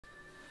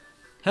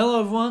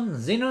Hello everyone,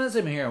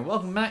 Xenonism here, and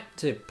welcome back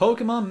to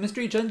Pokemon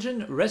Mystery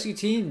Dungeon Rescue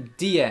Team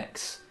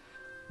DX.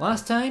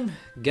 Last time,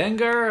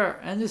 Gengar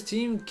and his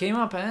team came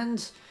up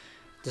and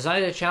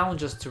decided to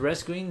challenge us to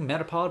rescuing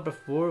Metapod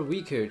before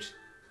we could.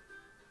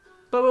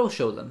 But we'll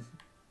show them.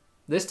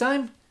 This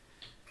time,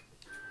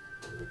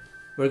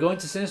 we're going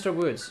to Sinister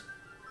Woods.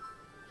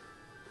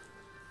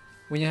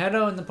 When you head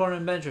out on the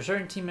important adventure,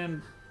 certain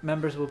team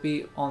members will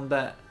be on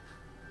that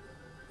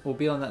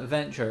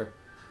venture.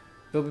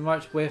 They'll be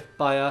marked with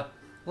by a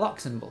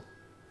lock symbol.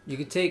 You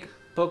can take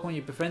Pokemon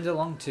you befriended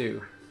along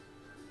too.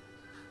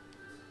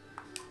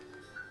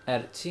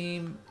 Add a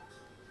team.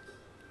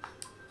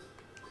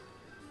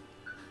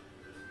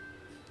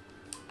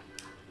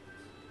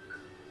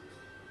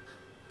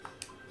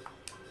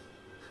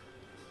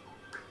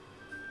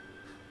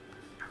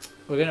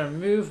 We're gonna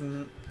remove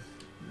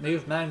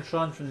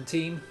Mantron from the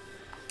team,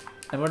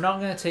 and we're not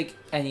gonna take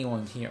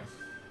anyone here.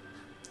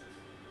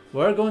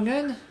 We're going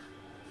in,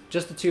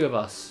 just the two of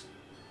us.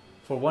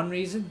 For one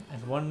reason,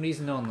 and one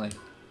reason only.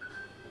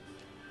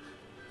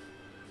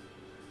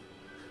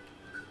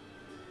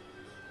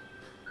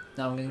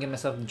 Now I'm going to give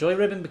myself a joy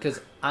ribbon because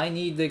I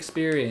need the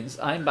experience.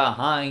 I'm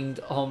behind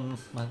on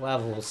my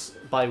levels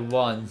by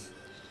one.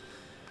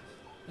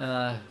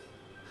 Don't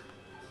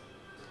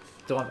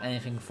have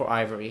anything for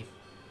Ivory.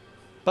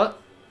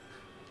 But,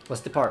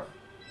 let's depart.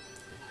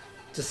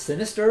 To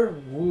Sinister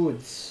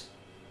Woods.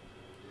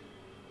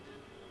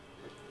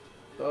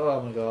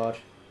 Oh my god.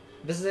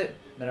 This is it.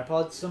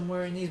 Metapod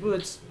somewhere in these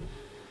woods.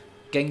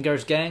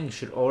 Gengar's gang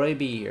should already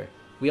be here.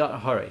 We ought to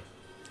hurry.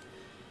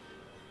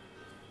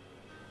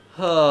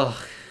 Oh,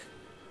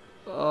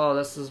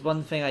 this is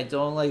one thing I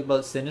don't like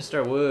about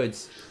Sinister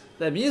Woods.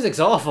 The music's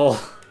awful.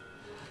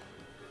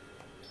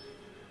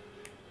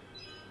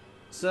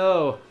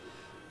 So,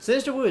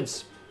 Sinister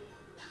Woods.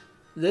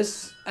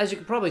 This, as you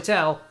can probably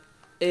tell,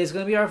 is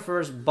going to be our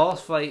first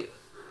boss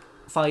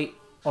fight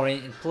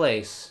oriented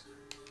place.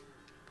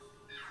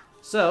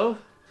 So,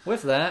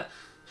 with that,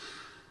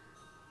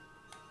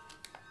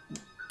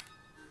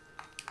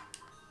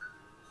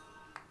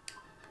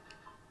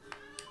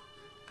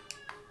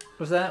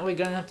 we're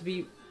going to have to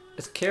be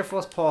as careful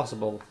as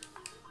possible.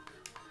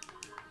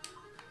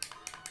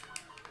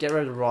 Get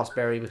rid of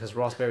Rossberry because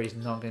Rossberry is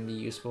not going to be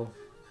useful.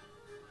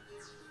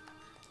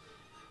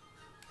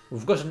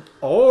 We've got an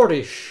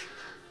Oddish.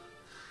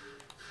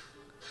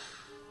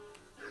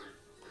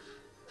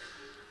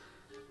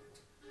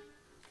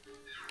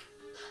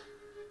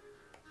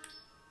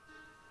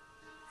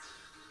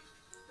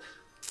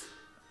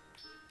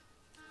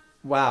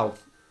 Wow.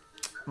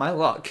 My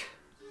luck.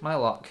 My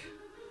luck.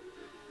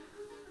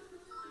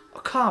 Oh,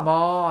 come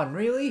on,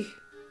 really?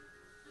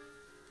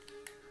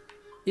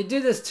 You do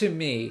this to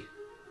me.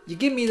 You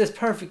give me this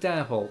perfect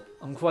apple,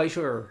 I'm quite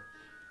sure.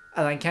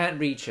 And I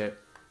can't reach it.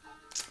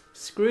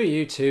 Screw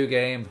you too,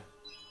 game.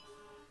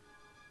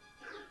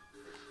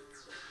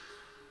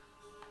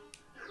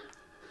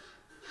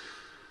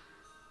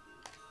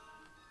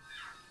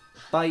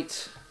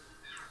 Bite.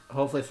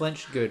 Hopefully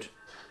flinch. Good.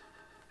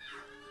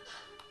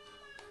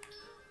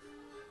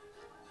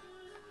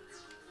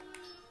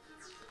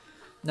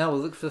 Now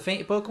we'll look for the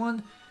fainted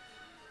Pokemon.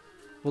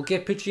 We'll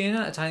give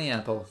Pucciana a tiny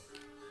apple.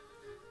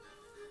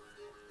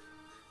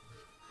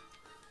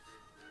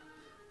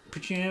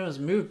 Pucciana was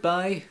moved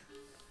by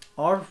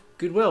our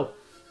goodwill.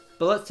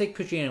 But let's take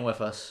Pucciana with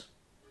us.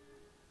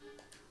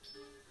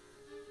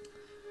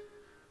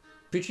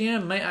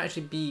 Pucciana might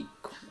actually be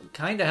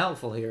kind of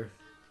helpful here.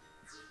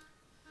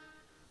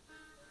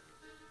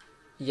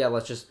 Yeah,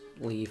 let's just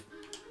leave.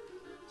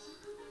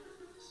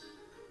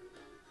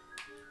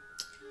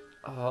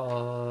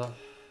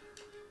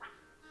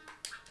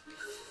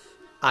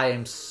 I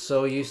am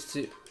so used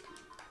to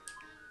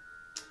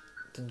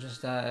dungeon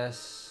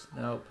status.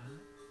 Nope.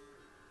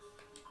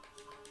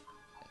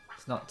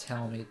 It's not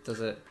telling me,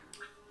 does it?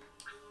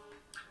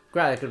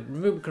 Great, I could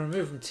remove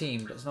from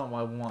team, but that's not what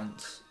I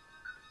want.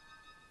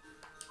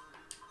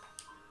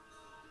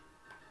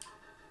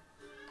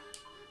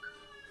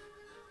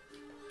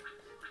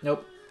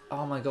 Nope.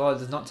 Oh my god, it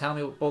does not tell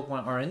me what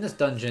Pokemon are in this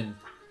dungeon.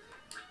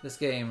 This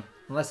game.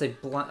 Unless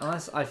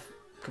I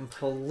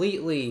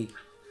completely...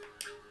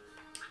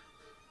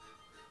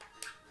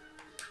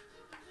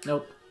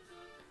 Nope.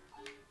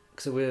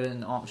 Because we're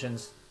in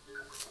options.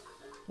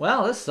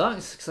 Well, this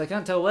sucks, because I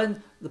can't tell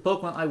when the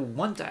Pokemon I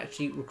want to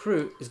actually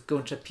recruit is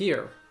going to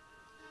appear.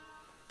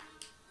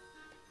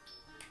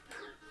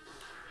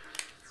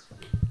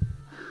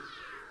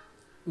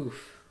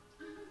 Oof.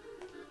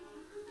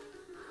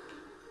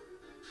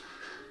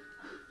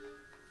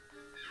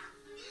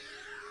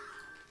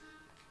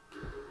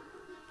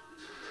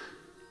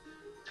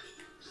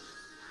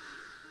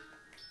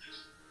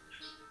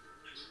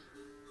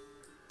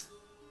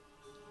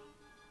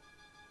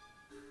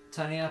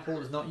 Tiny apple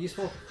is not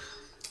useful.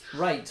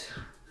 Right.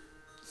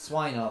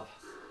 Swinub.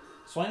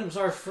 Swinub was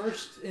our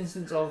first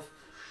instance of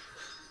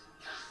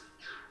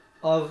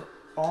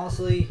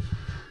honestly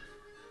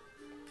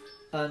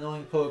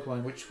annoying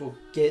Pokemon, which we'll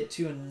get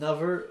to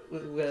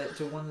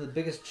to one of the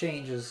biggest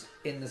changes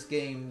in this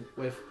game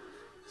with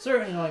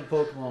Certainly annoying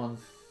Pokemon.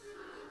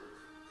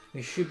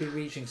 We should be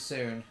reaching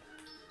soon.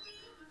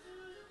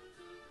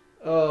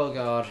 Oh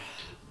god.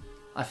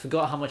 I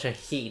forgot how much I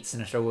hate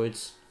Sinister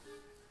Woods.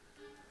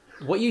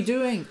 What are you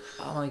doing?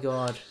 Oh my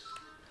god.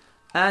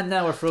 And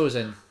now we're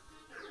frozen.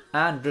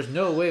 And there's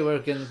no way we're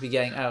going to be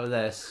getting out of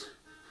this.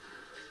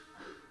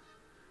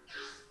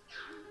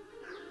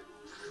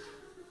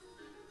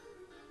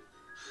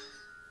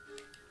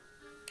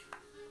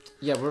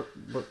 Yeah, we're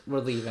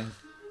leaving.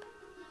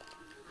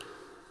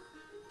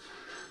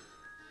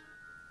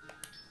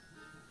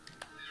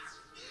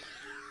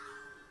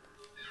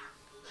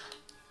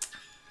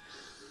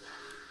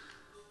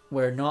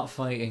 We're not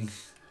fighting.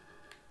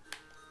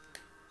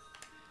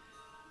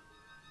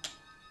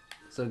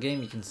 So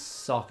game, you can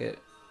sock it.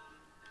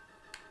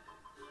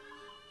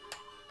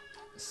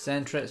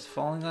 Centric's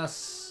following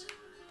us.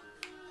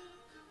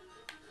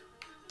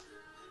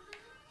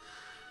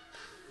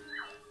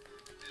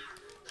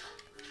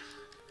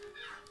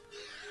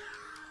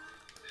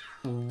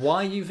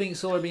 Why do you think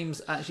Solar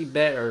Beam's actually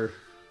better?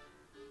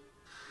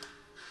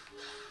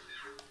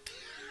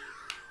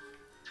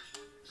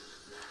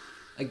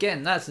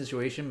 Again, that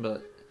situation,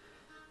 but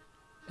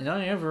in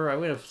any other, I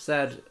would have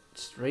said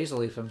just Razor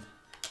Leaf him.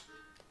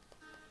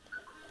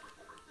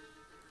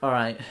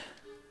 Alright.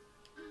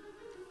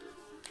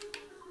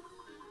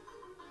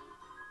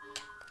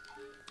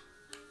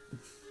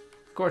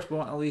 Of course, we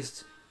want at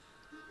least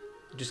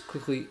just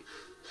quickly.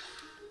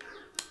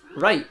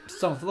 Right,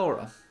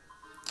 Sunflora.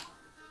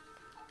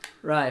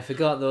 Right, I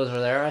forgot those were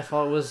there. I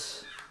thought it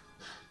was.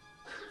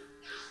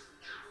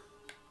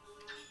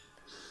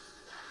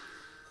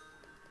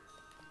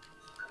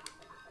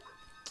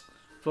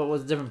 But it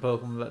was a different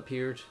Pokemon that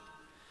appeared.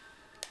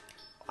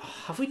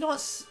 Have we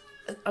not?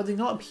 Are they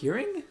not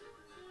appearing?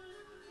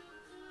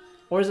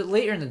 Or is it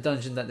later in the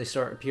dungeon that they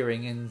start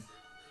appearing in?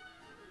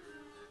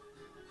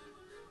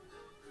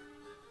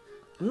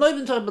 I'm not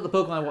even talking about the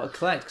Pokemon I want to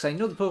collect, because I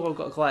know the Pokemon I've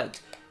got to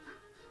collect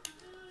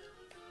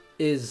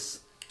is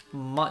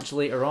much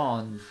later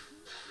on.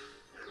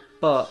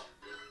 But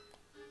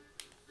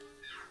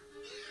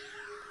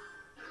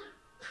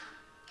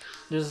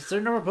there's a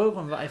certain number of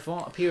Pokemon that I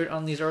thought appeared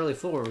on these early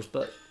floors,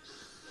 but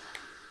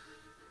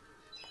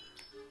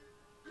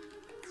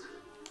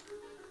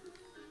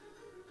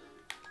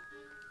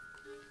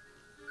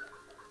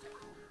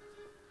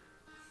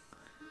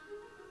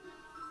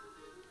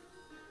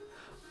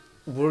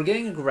we're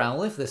getting a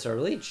Growlithe this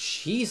early?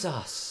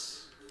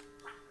 Jesus!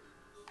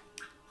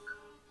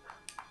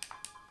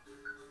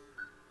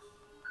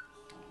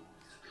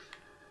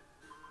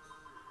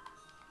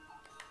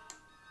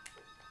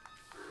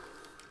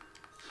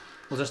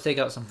 We'll just take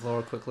out some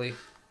Flora quickly.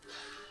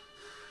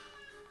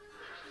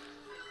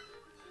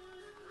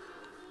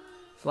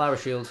 Flower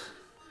Shield.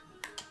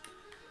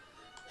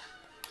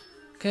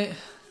 Okay,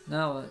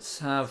 now let's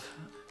have...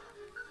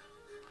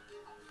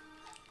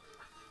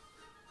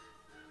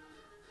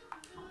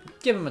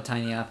 give him a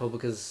tiny apple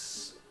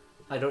because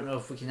I don't know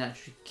if we can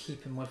actually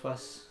keep him with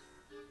us.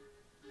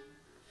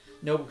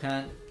 Nope, we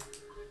can't.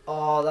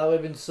 Oh, that would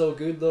have been so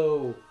good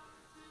though.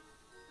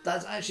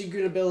 That's actually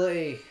good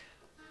ability.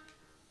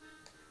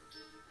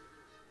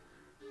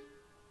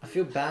 I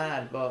feel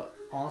bad, but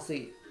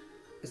honestly,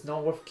 it's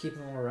not worth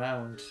keeping him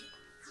around.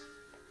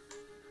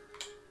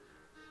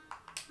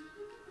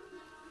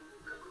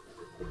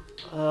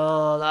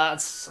 Oh,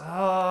 that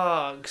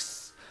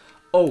sucks.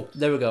 Oh,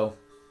 there we go.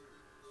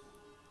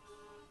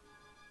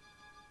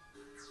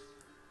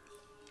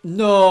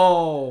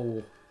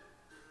 No!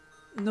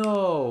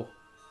 No!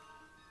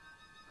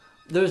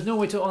 There's no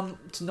way to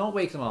not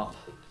wake them up.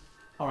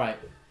 Alright.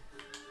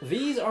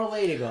 These are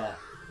Ladybug.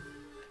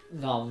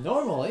 Now,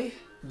 normally,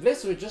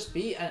 this would just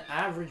be an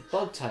average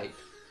bug type.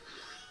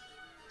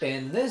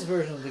 In this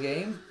version of the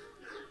game,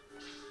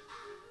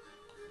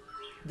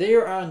 they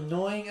are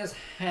annoying as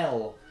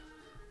hell.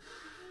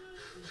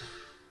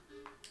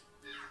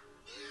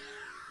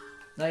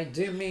 I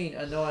do mean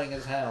annoying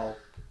as hell.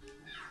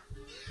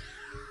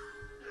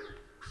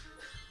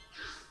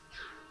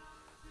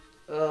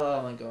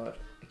 Oh my god.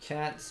 I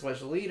can't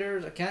switch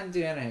leaders, I can't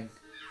do anything.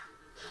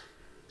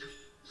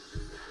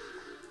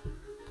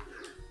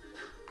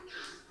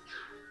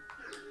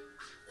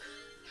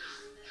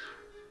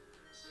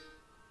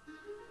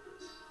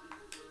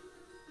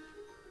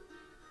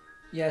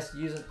 Yes,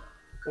 use an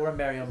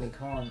Oranberry on me,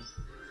 come on.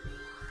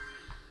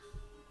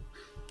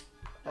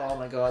 Oh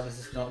my god,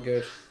 this is not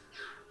good.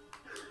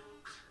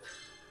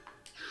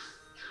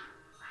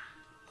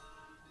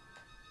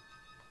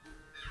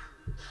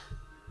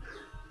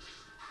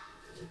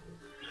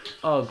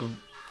 Oh,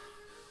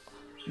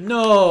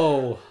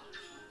 no!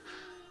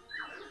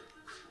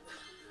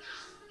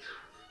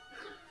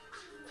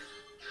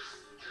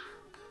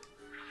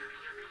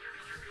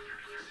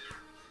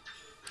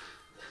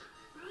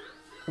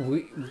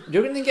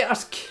 You're gonna get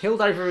us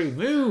killed, Ivory.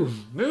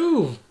 Move!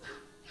 Move!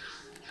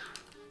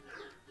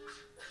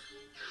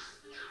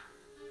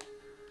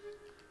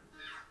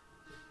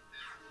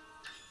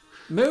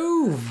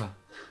 Move!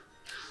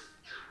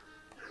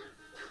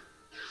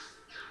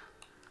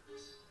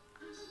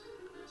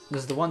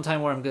 This is the one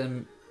time where I'm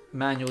going to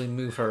manually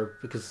move her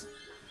because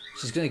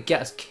she's going to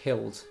get us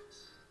killed.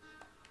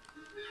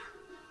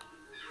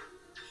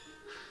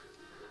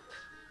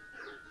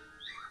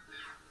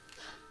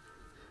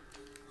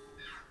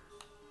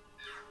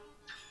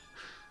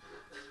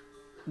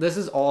 This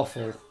is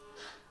awful.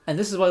 And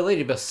this is why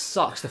Ladybug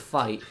sucks to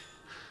fight.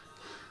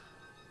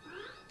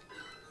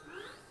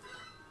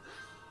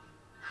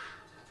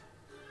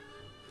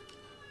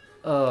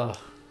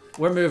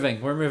 We're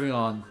moving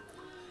on.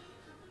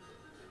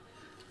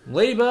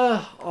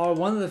 Ladybug are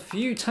one of the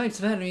few types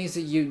of enemies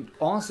that you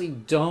honestly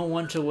don't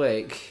want to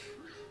wake.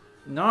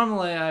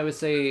 Normally I would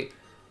say,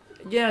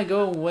 yeah,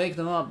 go wake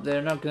them up,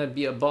 they're not going to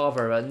be a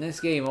bother, but in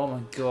this game, oh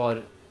my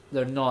god,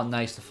 they're not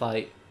nice to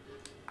fight.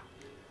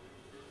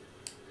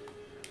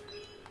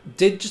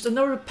 Did just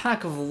another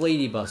pack of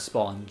Ladybug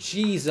spawn?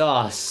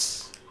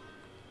 Jesus!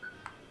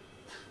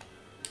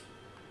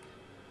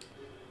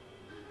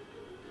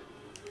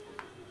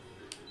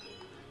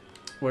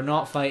 We're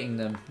not fighting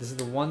them. This is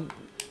the one...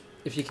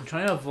 If you can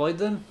try to avoid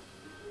them,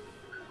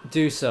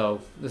 do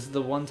so. This is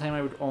the one time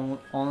I would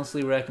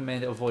honestly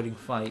recommend avoiding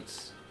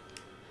fights.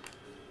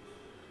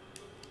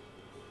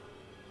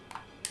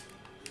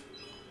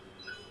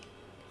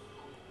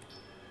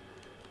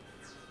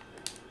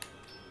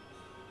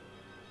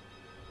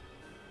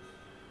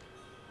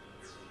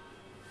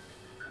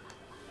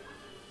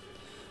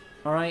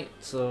 Alright,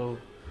 so...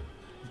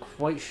 I'm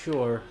quite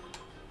sure...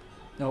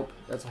 Nope,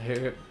 that's a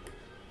hair.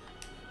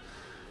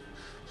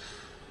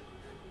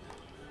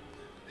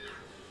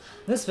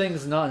 This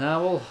thing's not an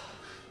owl.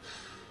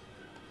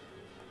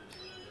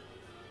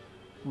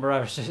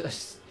 Well,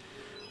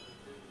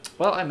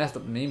 I messed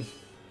up the meme.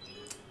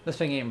 This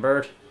thing ain't a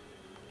bird.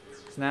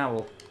 It's an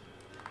owl.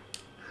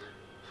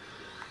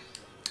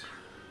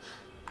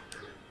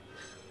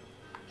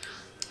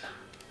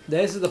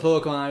 This is the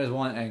Pokemon I was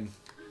wanting.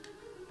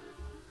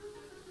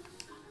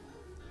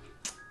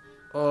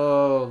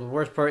 Oh, the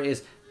worst part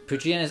is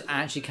Poochyena is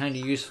actually kind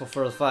of useful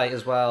for the fight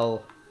as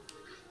well.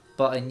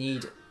 But I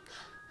need...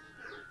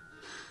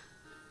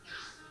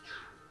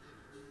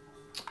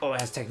 Oh,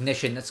 it has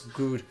Technician, that's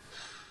good.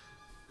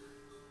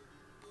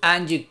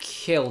 And you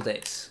killed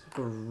it.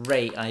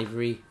 Great,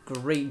 Ivory.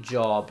 Great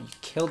job. You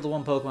killed the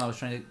one Pokemon I was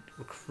trying to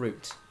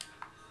recruit.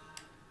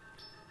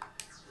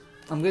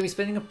 I'm going to be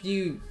spending a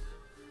few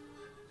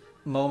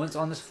moments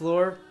on this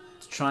floor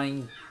to try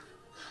and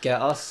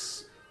get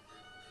us.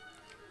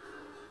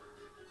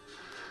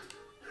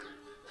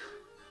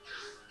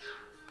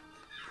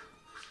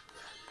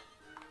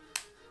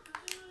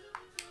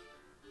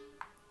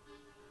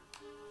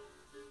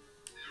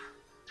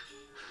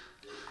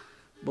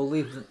 We'll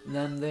leave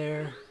them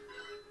there.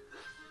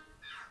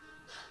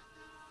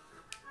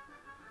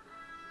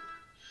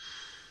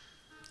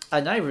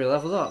 And Ivory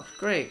leveled up.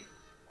 Great.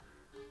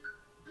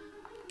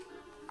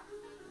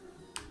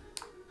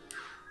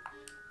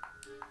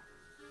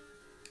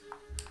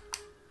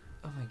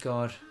 Oh my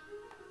god.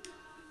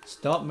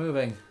 Stop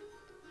moving.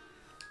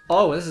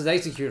 Oh, this is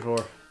Executor.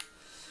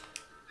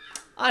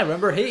 I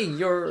remember hating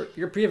your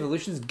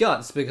pre-evolution's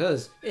guts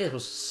because it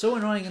was so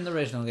annoying in the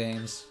original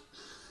games.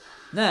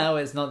 Now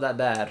it's not that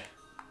bad.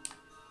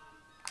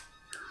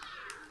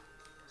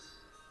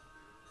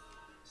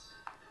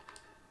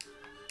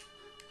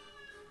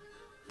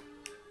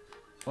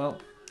 Well.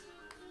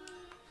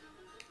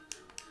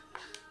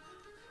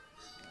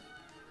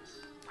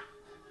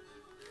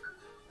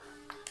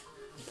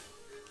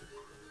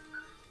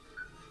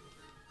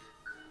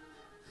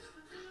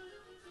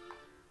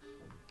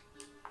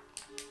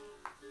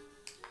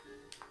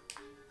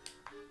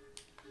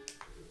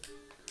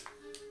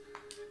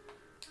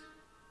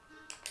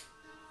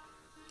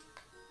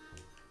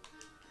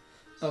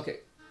 Okay,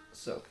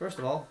 so first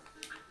of all,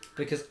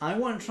 because I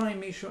want to try and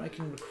make sure I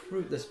can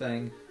recruit this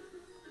thing,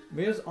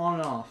 moves on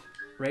and off.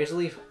 Razor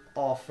Leaf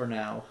off for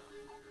now.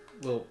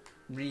 We'll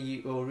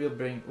bring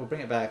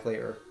it back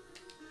later.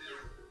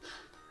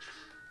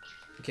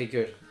 Okay,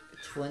 good.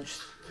 It's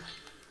flinched.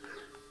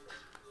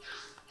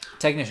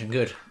 Technician,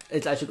 good.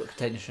 It's actually got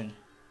Technician.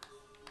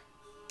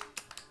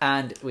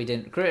 And we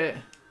didn't recruit it.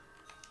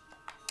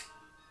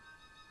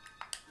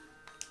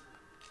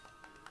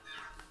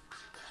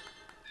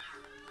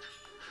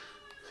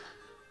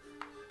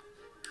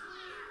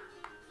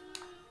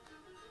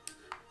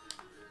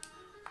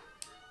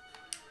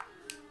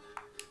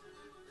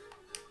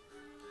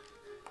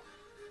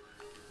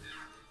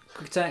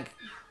 Quick attack.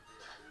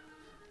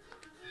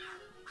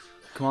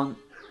 Come on.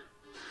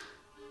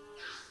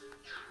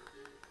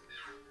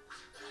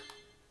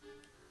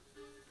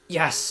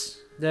 Yes!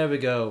 There we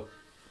go.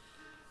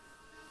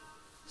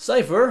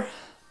 Cypher.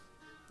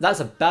 That's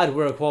a bad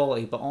word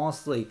quality, but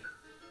honestly,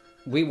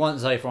 we want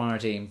Cypher on our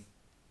team.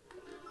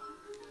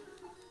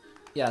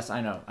 Yes, I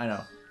know.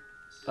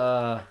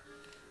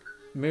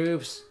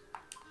 Moves.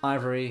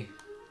 Ivory.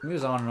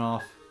 Moves on and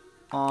off.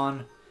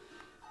 On.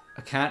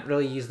 I can't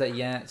really use that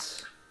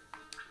yet.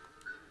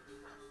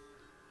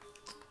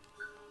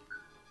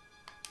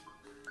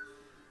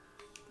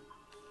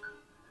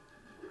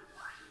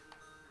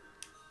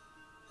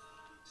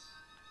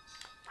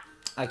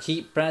 I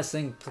keep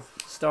pressing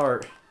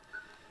start.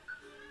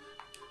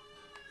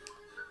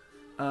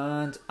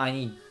 And I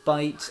need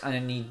bite and I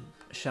need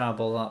shadow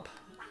ball up.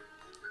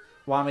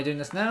 Why am I doing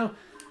this now?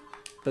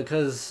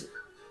 Because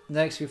the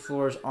next few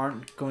floors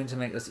aren't going to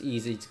make this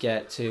easy to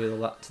get to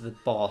the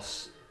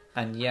boss.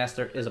 And yes,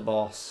 there is a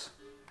boss.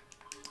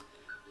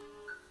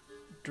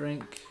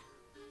 Drink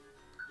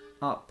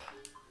up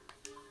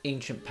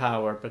ancient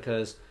power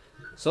because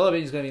solar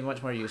beam is going to be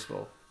much more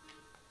useful.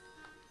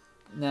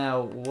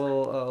 Now,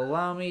 will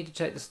allow me to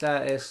check the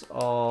status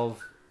of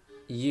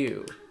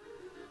you.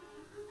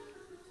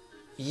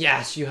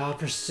 Yes, you have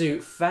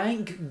pursuit.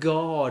 Thank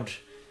God.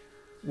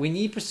 We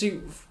need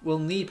pursuit. We'll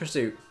need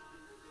pursuit.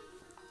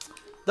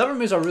 The other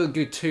moves are really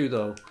good too,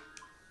 though.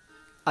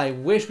 I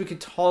wish we could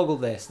toggle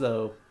this,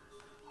 though.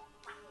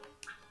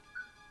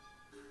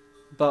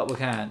 But we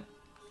can't.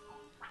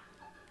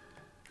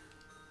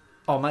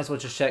 Oh, might as well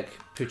just check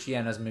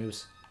Puchiana's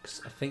moves.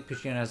 Because I think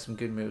Puchiana has some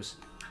good moves.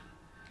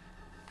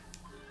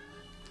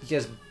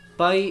 Yes,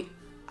 bite,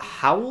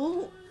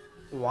 howl?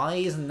 Why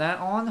isn't that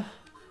on?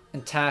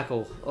 And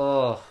tackle.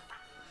 Oh.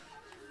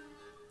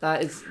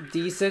 That is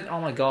decent.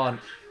 Oh my god.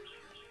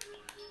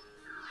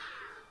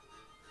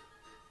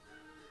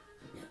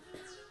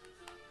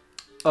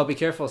 Oh, be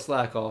careful of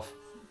Slack Off.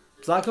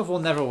 Slack Off will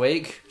never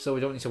wake, so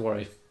we don't need to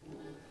worry.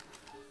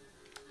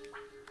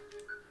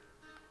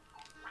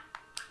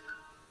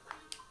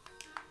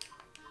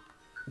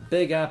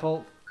 Big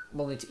Apple.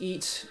 We'll need to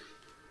eat.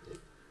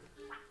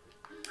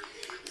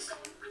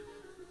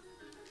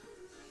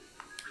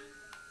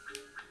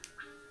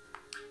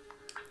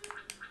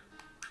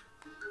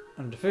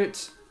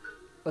 Underfoot.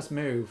 Let's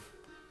move.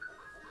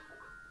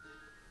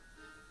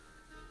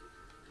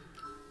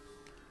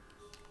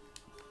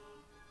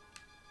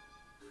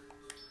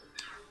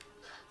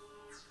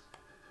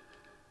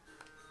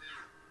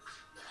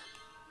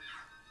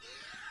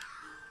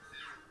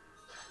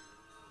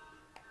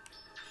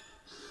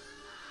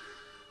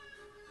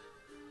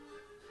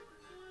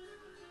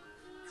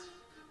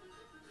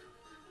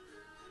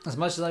 As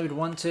much as I would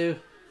want to,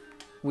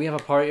 we have a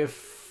party of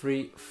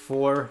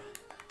 4.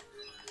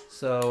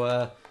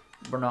 So,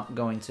 we're not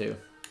going to.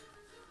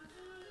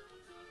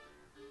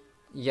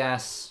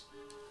 Yes.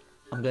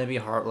 I'm gonna be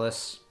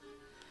heartless.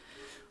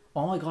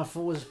 Oh my god, I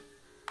thought it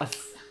was...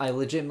 I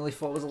legitimately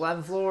thought it was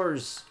 11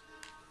 floors.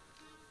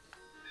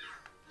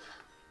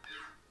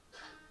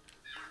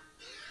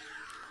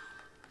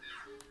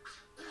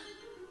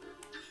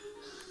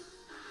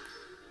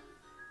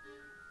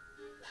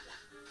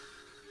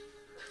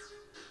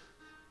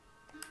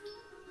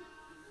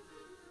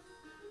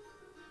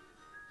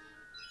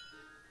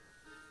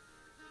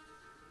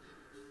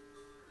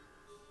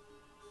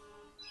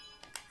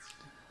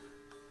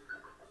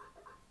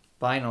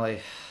 Finally.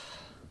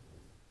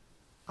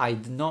 I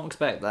did not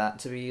expect that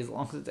to be as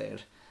long as it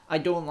did. I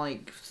don't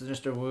like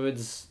Sinister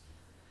Woods.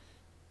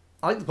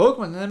 I like the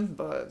Pokemon in them,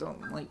 but I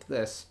don't like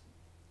this.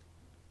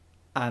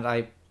 And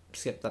I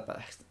skipped that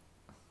back.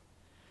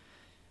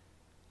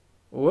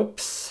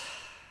 Whoops.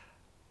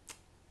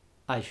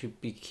 I should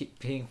be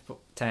paying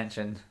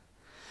attention.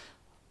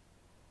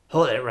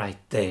 Hold it right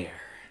there.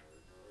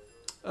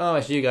 Oh,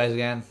 it's you guys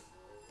again.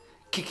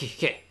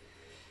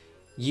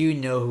 You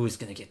know who's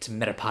gonna get to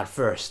Metapod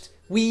first.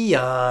 We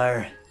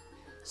are.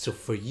 So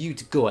for you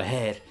to go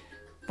ahead,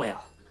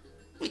 well,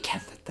 we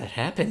can't let that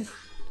happen.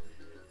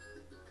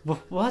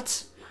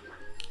 What?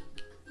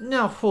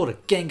 Now hold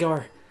it,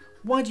 Gengar.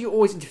 Why do you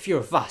always interfere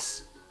with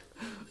us?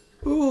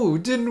 Ooh,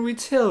 didn't we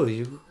tell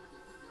you?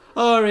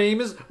 Our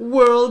aim is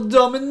world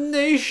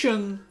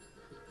domination.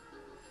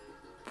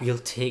 We'll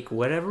take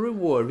whatever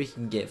reward we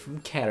can get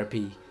from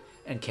Caterpie,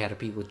 and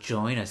Caterpie will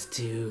join us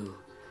too.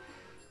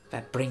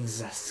 That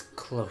brings us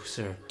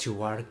closer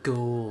to our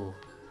goal.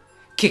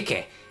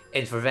 Kike,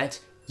 and for that,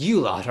 you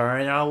lot are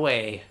in our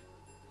way.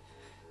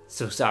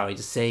 So sorry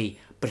to say,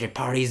 but your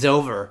party's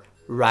over,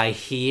 right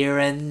here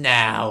and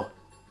now.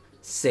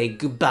 Say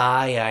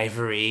goodbye,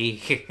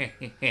 Ivory.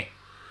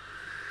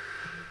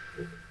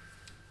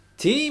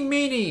 Team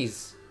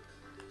Meanies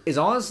is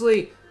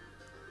honestly,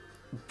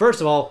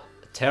 first of all,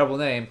 a terrible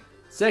name.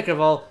 Second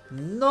of all,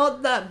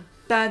 not that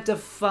bad to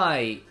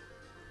fight.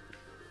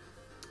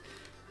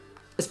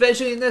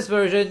 Especially in this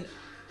version,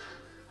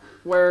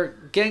 where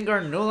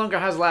Gengar no longer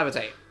has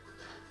Levitate.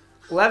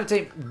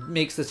 Levitate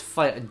makes this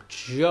fight a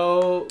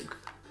joke.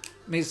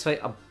 Makes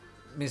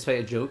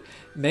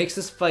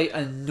this fight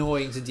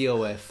annoying to deal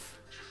with.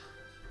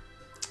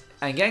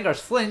 And Gengar's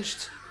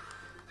flinched,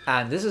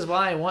 and this is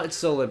why I wanted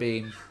Solar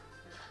Beam.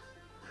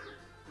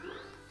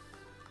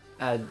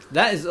 And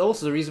that is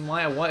also the reason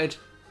why I wanted...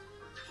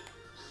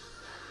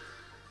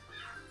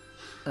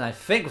 And I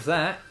think with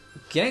that,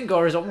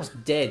 Gengar is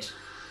almost dead.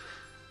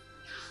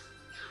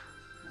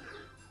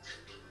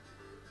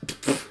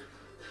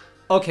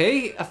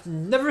 Okay, I've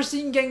never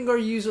seen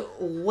Gengar use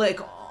Lick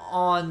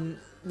on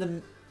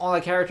a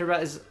character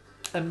that is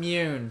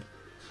immune.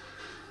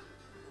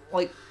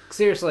 Like,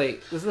 seriously,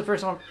 this is the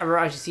first time I've ever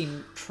actually seen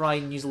him try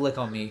and use Lick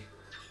on me.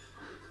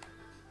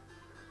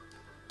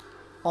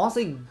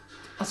 Honestly,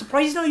 I'm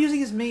surprised he's not using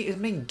his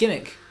main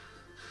gimmick.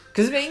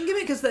 Because his main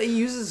gimmick is that he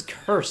uses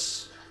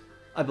Curse,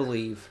 I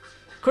believe.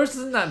 Curse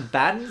isn't that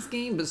bad in this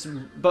game,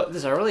 but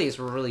this early is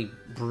really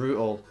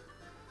brutal.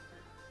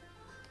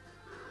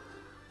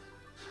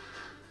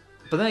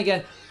 But then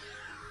again,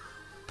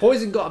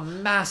 Poison got a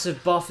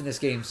massive buff in this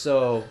game,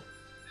 so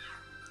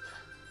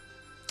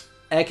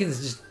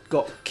Ekans just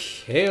got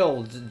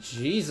killed.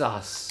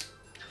 Jesus.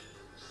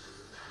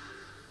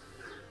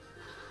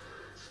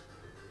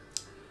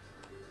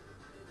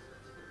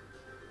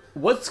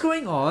 What's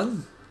going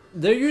on?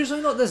 They're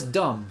usually not this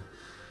dumb.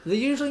 They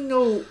usually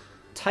know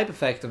type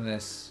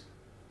effectiveness.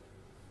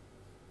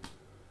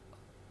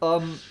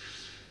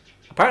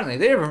 Apparently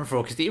they weren't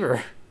focused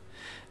either.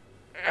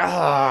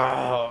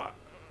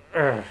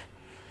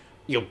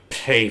 You'll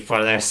pay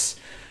for this.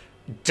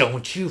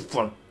 Don't you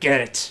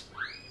forget it.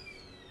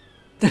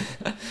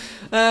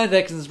 And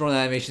Ekans' run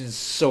animation is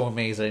so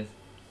amazing.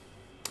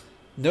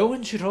 No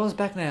one should hold us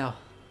back now.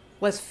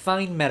 Let's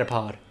find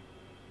Metapod.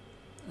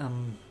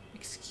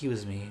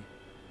 Excuse me.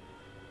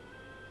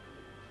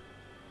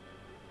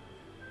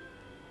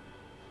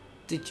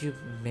 Did you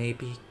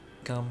maybe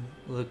come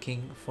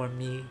looking for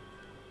me?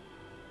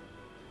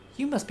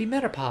 You must be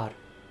Metapod.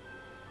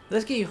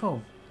 Let's get you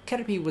home.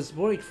 Caterpie was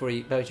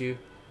worried about you.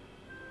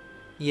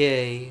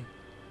 Yay.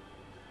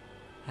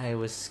 I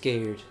was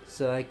scared,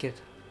 so I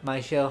kept my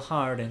shell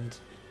hardened,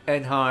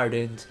 and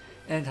hardened,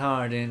 and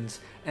hardened,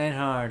 and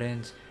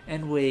hardened,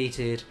 and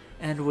waited,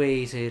 and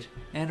waited,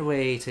 and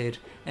waited,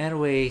 and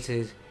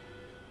waited.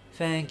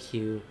 Thank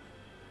you.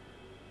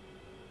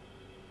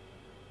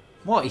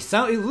 What?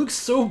 He looks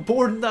so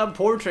bored in that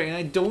portrait, and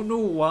I don't know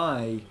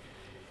why.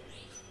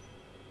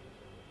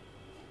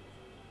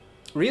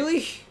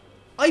 Really?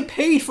 I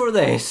paid for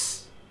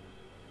this!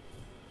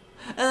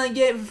 And I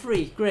get it for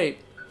free. Great.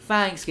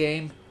 Thanks,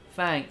 game.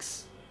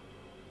 Thanks.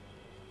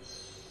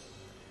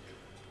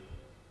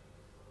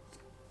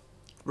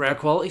 Rare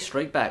quality,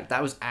 strike back.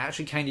 That was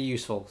actually kind of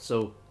useful,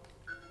 so...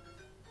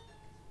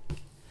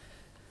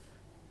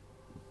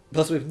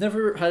 Plus, we've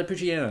never had a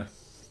Poochyena.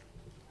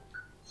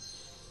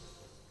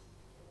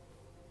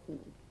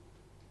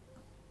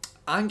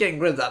 I'm getting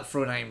rid of that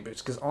throw 9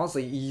 boots, because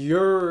honestly,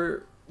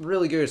 you're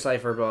really good at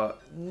Cypher,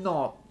 but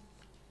not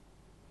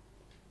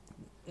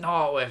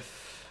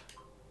with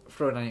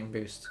throw 9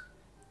 boost.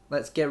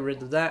 Let's get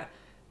rid of that.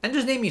 And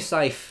just name you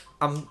Scythe.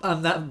 I'm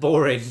that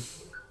boring.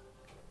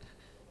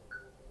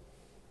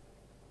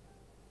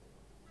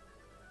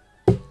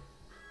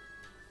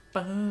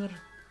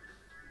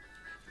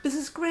 This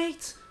is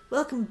great!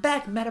 Welcome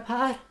back,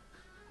 Metapod!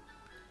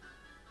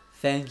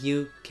 Thank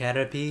you,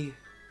 Caterpie.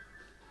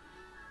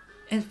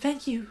 And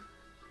thank you,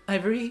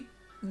 Ivory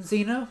and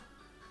Xeno.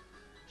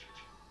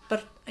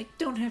 But I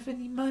don't have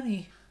any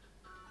money.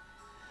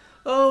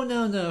 Oh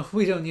no,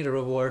 we don't need a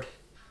reward.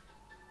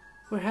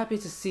 We're happy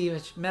to see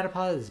that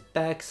Metapod is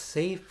back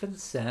safe and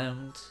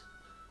sound.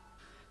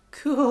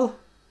 Cool.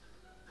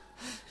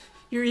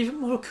 You're even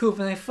more cool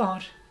than I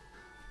thought.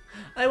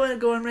 I want to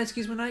go on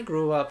rescues when I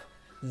grow up.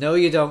 No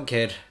you don't,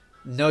 kid.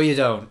 No you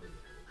don't.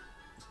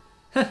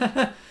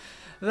 That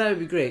would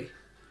be great.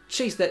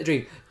 Chase that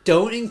dream.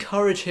 Don't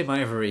encourage him,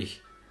 Ivory.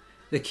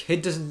 The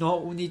kid does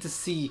not need to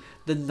see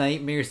the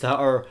nightmares that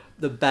are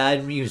the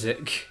bad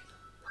music.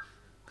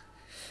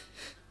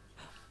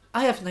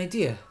 I have an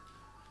idea.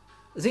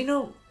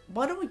 Xeno,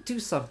 why don't we do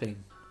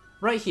something?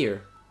 Right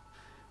here.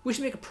 We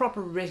should make a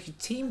proper rescue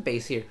team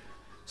base here.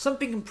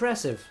 Something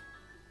impressive.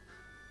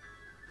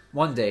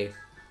 One day.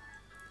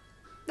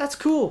 That's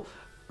cool.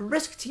 A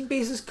rescue team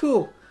base is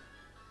cool.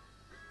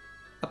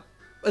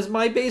 Is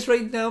my base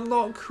right now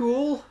not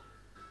cool?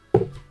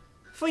 I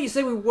thought you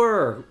said we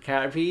were,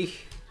 Caterpie.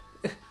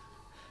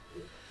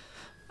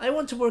 I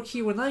want to work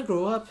here when I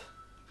grow up.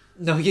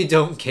 No, you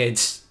don't,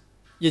 kids.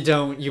 You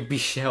don't. You'll be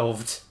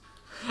shelved.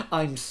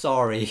 I'm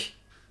sorry.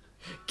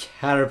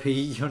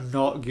 Caterpie, you're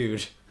not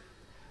good.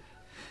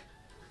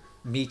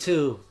 Me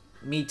too.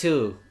 Me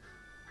too.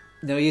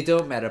 No, you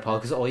don't, Metapod,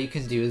 because all you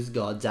can do is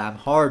goddamn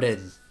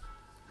harden.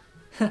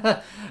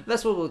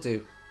 That's what we'll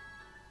do.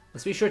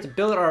 Let's be sure to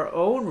build our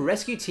own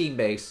rescue team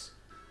base.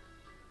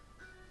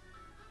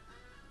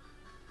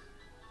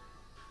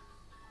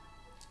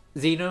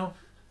 Xeno?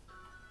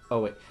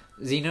 Oh wait.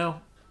 Xeno,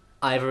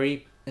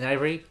 Ivory, and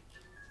Ivory,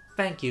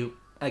 thank you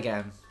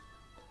again.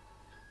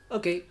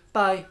 Okay,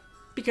 bye.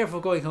 Be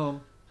careful going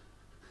home.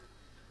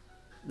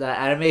 That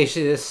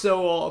animation is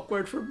so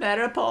awkward for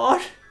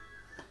Metapod.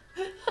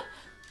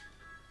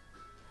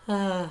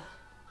 Well,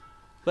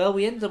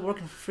 we ended up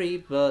working for free,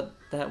 but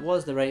that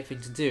was the right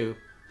thing to do.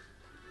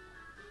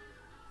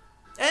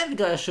 And we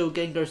gotta show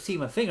Gengar's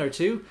team a thing or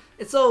two.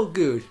 It's all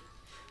good.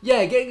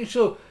 Yeah, getting to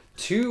show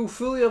 2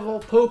 fully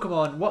evolved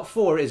Pokemon, what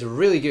for, is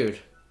really good.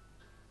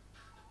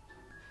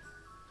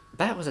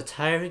 That was a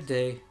tiring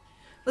day.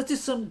 Let's do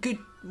some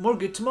more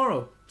good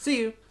tomorrow. See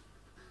you.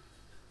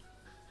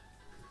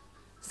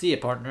 See ya,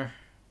 partner.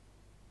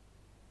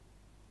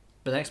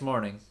 The next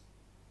morning.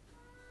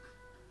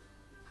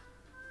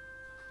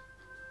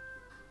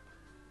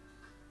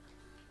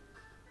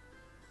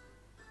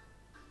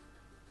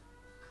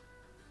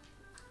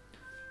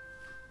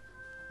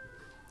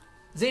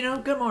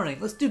 Zeno, good morning.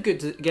 Let's do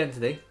good again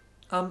today.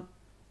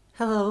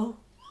 Hello?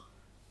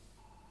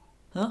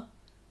 Huh?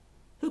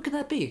 Who can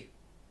that be?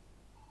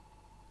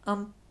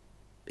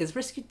 Is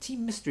Rescue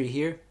Team Mystery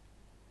here?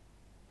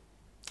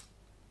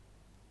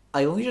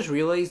 I only just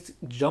realized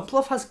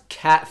Jumpluff has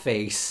cat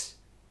face.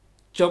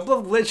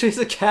 Jumpluff literally has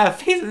a cat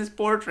face in his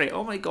portrait.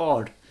 Oh my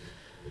god.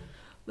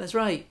 That's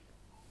right.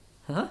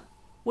 Huh?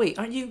 Wait,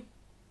 aren't you?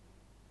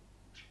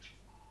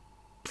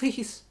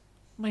 Please,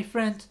 my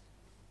friend.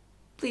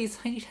 Please,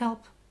 I need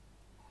help.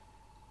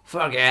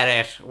 Forget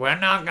it. We're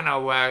not gonna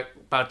work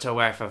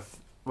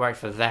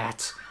for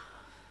that.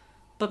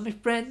 But my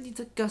friend needs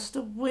a gust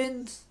of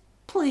wind.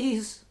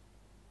 Please.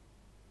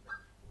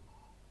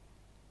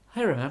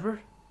 I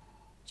remember.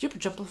 You're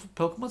Jumpluff from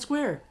Pokemon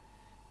Square.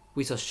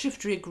 We saw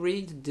Shiftry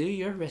agreeing to do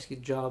your rescue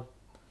job.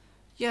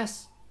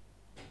 Yes.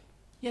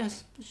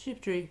 Yes, but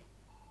Shiftry.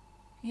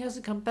 He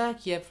hasn't come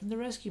back yet from the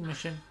rescue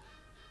mission.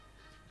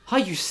 Are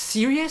you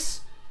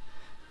serious?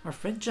 Our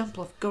friend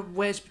Jumpluff got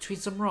wedged between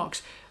some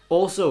rocks.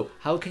 Also,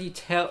 how can you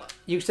tell?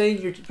 You're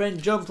saying your friend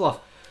Jumpluff.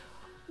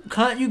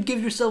 Can't you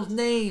give yourselves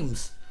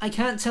names? I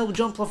can't tell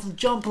Jumpluff from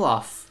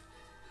Jumpluff.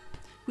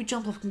 We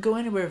Jumpluff can go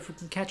anywhere if we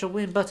can catch a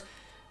wind, but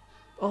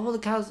although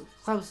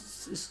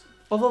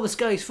the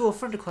sky is full of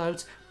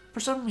thunderclouds, for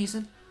some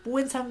reason, the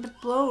winds haven't been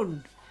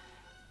blown.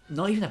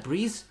 Not even a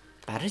breeze?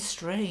 That is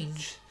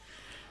strange.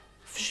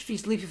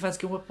 Shifty's leafy fans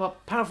can whip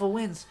up powerful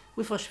winds.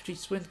 We thought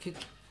Shifty's wind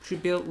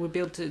would be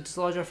able to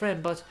dislodge our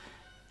friend, but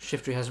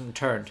Shiftry hasn't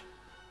returned.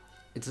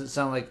 It doesn't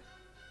sound like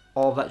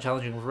all that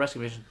challenging of a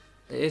rescue mission.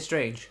 It is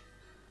strange.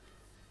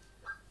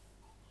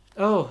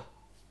 Oh,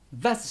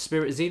 that's the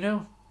spirit,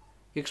 Zeno.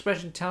 Your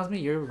expression tells me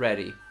you're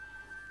ready.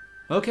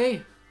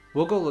 Okay,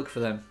 we'll go look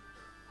for them.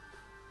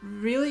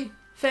 Really?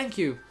 Thank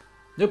you.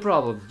 No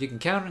problem. You can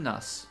count on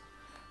us.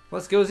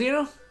 Let's go,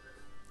 Zeno.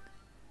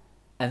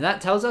 And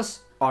that tells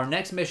us our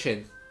next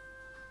mission.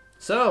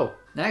 So,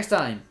 next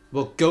time,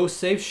 we'll go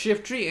save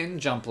Shiftry in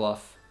Jumpluff.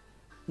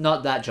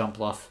 Not that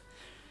Jumpluff.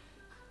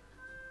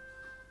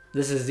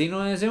 This is Zeno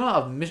and Azuma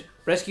of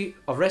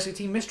Rescue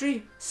Team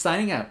Mystery,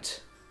 signing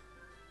out.